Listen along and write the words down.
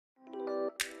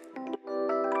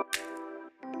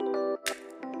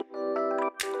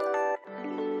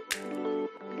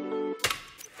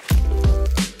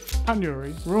At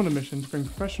Njori, we're on a mission to bring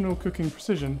professional cooking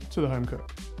precision to the home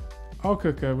cook. Our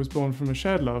cooker was born from a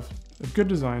shared love of good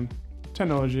design,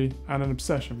 technology, and an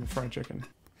obsession with fried chicken.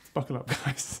 Buckle up,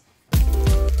 guys.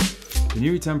 The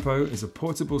njori Tempo is a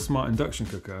portable smart induction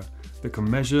cooker that can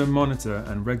measure, monitor,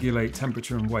 and regulate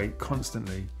temperature and weight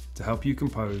constantly to help you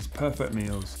compose perfect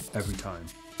meals every time.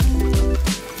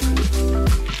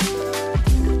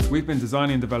 We've been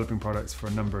designing and developing products for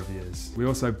a number of years. We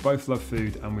also both love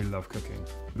food and we love cooking.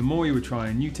 The more we were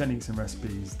trying new techniques and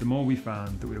recipes, the more we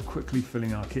found that we were quickly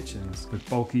filling our kitchens with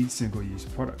bulky, single-use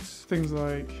products. Things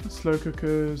like slow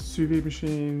cookers, sous vide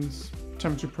machines,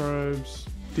 temperature probes,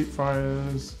 deep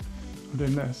fryers. I'm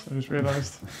doing this, I just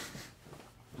realised.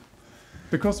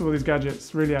 The cost of all these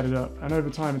gadgets really added up, and over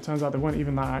time it turns out they weren't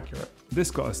even that accurate.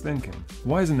 This got us thinking,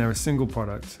 why isn't there a single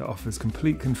product that offers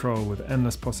complete control with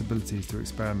endless possibilities to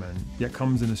experiment, yet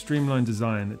comes in a streamlined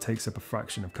design that takes up a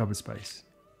fraction of cupboard space?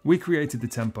 We created the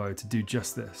Tempo to do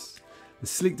just this. The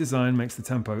sleek design makes the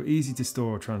Tempo easy to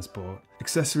store or transport.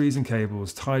 Accessories and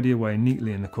cables tidy away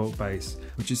neatly in the cork base,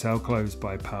 which is held closed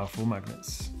by powerful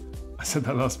magnets. I said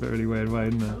that last bit really weird way,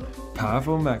 didn't I?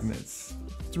 Powerful magnets.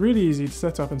 It's really easy to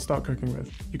set up and start cooking with.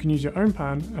 You can use your own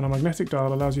pan, and our magnetic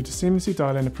dial allows you to seamlessly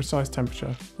dial in a precise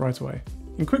temperature right away.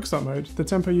 In quick start mode, the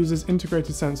Tempo uses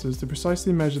integrated sensors to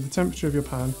precisely measure the temperature of your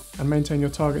pan and maintain your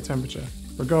target temperature,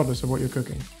 regardless of what you're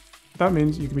cooking. That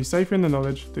means you can be safer in the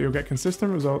knowledge that you'll get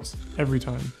consistent results every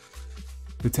time.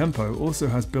 The Tempo also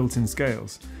has built-in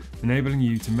scales, enabling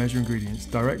you to measure ingredients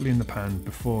directly in the pan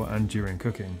before and during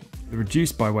cooking. The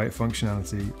reduce by weight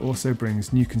functionality also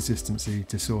brings new consistency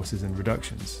to sauces and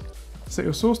reductions. Set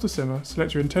your sauce to simmer,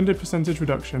 select your intended percentage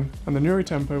reduction, and the njori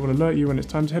Tempo will alert you when it's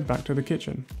time to head back to the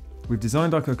kitchen. We've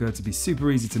designed our cooker to be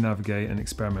super easy to navigate and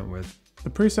experiment with. The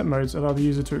preset modes allow the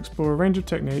user to explore a range of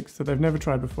techniques that they've never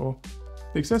tried before.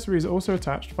 The accessories are also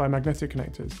attached via magnetic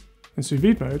connectors. In sous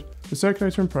vide mode, the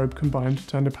circulator and probe combined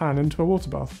turn the pan into a water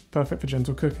bath, perfect for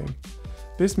gentle cooking.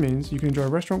 This means you can enjoy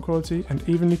restaurant quality and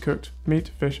evenly cooked meat,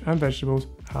 fish and vegetables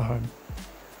at home.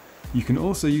 You can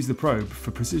also use the probe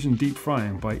for precision deep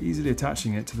frying by easily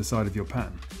attaching it to the side of your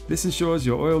pan. This ensures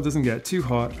your oil doesn't get too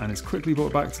hot and is quickly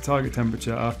brought back to target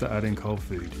temperature after adding cold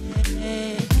food.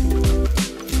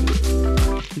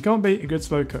 You can't beat a good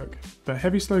slow cook, but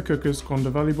heavy slow cookers squander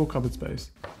valuable cupboard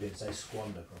space. You didn't say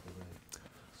squander properly.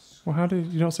 Well, how did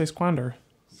you not say squander?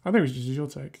 I think we should just use your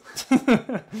take.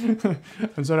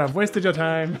 I'm sorry, I've wasted your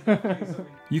time.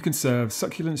 You can serve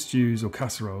succulent stews or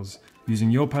casseroles using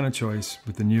your pan of choice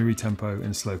with the njori Tempo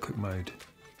in slow cook mode.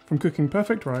 From cooking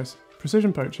perfect rice,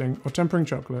 precision poaching, or tempering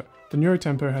chocolate, the njori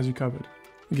Tempo has you covered.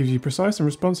 It gives you precise and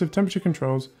responsive temperature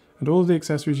controls and all of the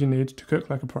accessories you need to cook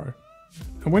like a pro.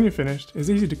 And when you're finished, it's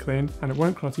easy to clean and it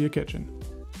won't clutter your kitchen.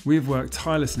 We've worked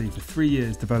tirelessly for 3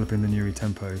 years developing the njori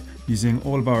Tempo, using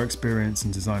all of our experience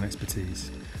and design expertise.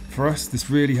 For us, this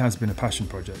really has been a passion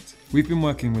project. We've been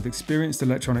working with experienced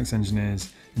electronics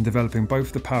engineers in developing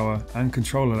both the power and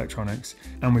control electronics,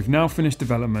 and we've now finished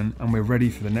development and we're ready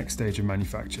for the next stage of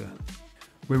manufacture.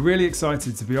 We're really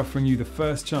excited to be offering you the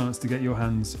first chance to get your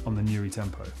hands on the njori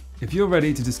Tempo. If you're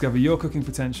ready to discover your cooking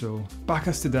potential, back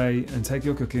us today and take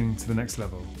your cooking to the next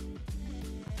level.